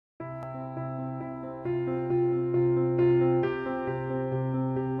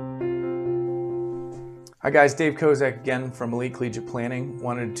Hi guys, Dave Kozak again from Elite Collegiate Planning.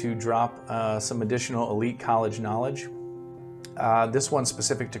 Wanted to drop some additional elite college knowledge. This one's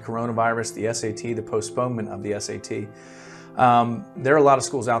specific to coronavirus, the SAT, the postponement of the SAT. There are a lot of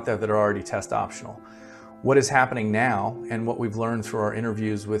schools out there that are already test optional. What is happening now, and what we've learned through our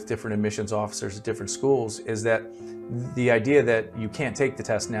interviews with different admissions officers at different schools, is that the idea that you can't take the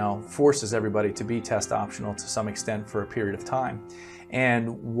test now forces everybody to be test optional to some extent for a period of time.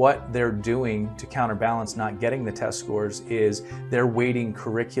 And what they're doing to counterbalance not getting the test scores is they're weighting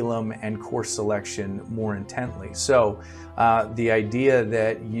curriculum and course selection more intently. So the idea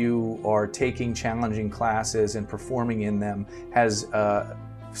that you are taking challenging classes and performing in them has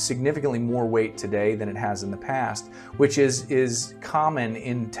significantly more weight today than it has in the past, which is common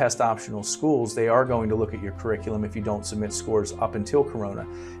in test optional schools. They are going to look at your curriculum if you don't submit scores up until Corona.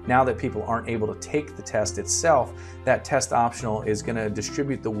 Now that people aren't able to take the test itself, that test optional is going to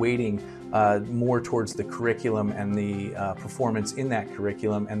distribute the weighting more towards the curriculum and the performance in that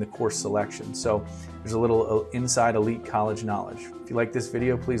curriculum and the course selection. So there's a little inside elite college knowledge. If you like this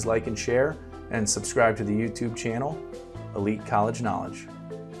video, please like and share and subscribe to the YouTube channel, Elite College Knowledge.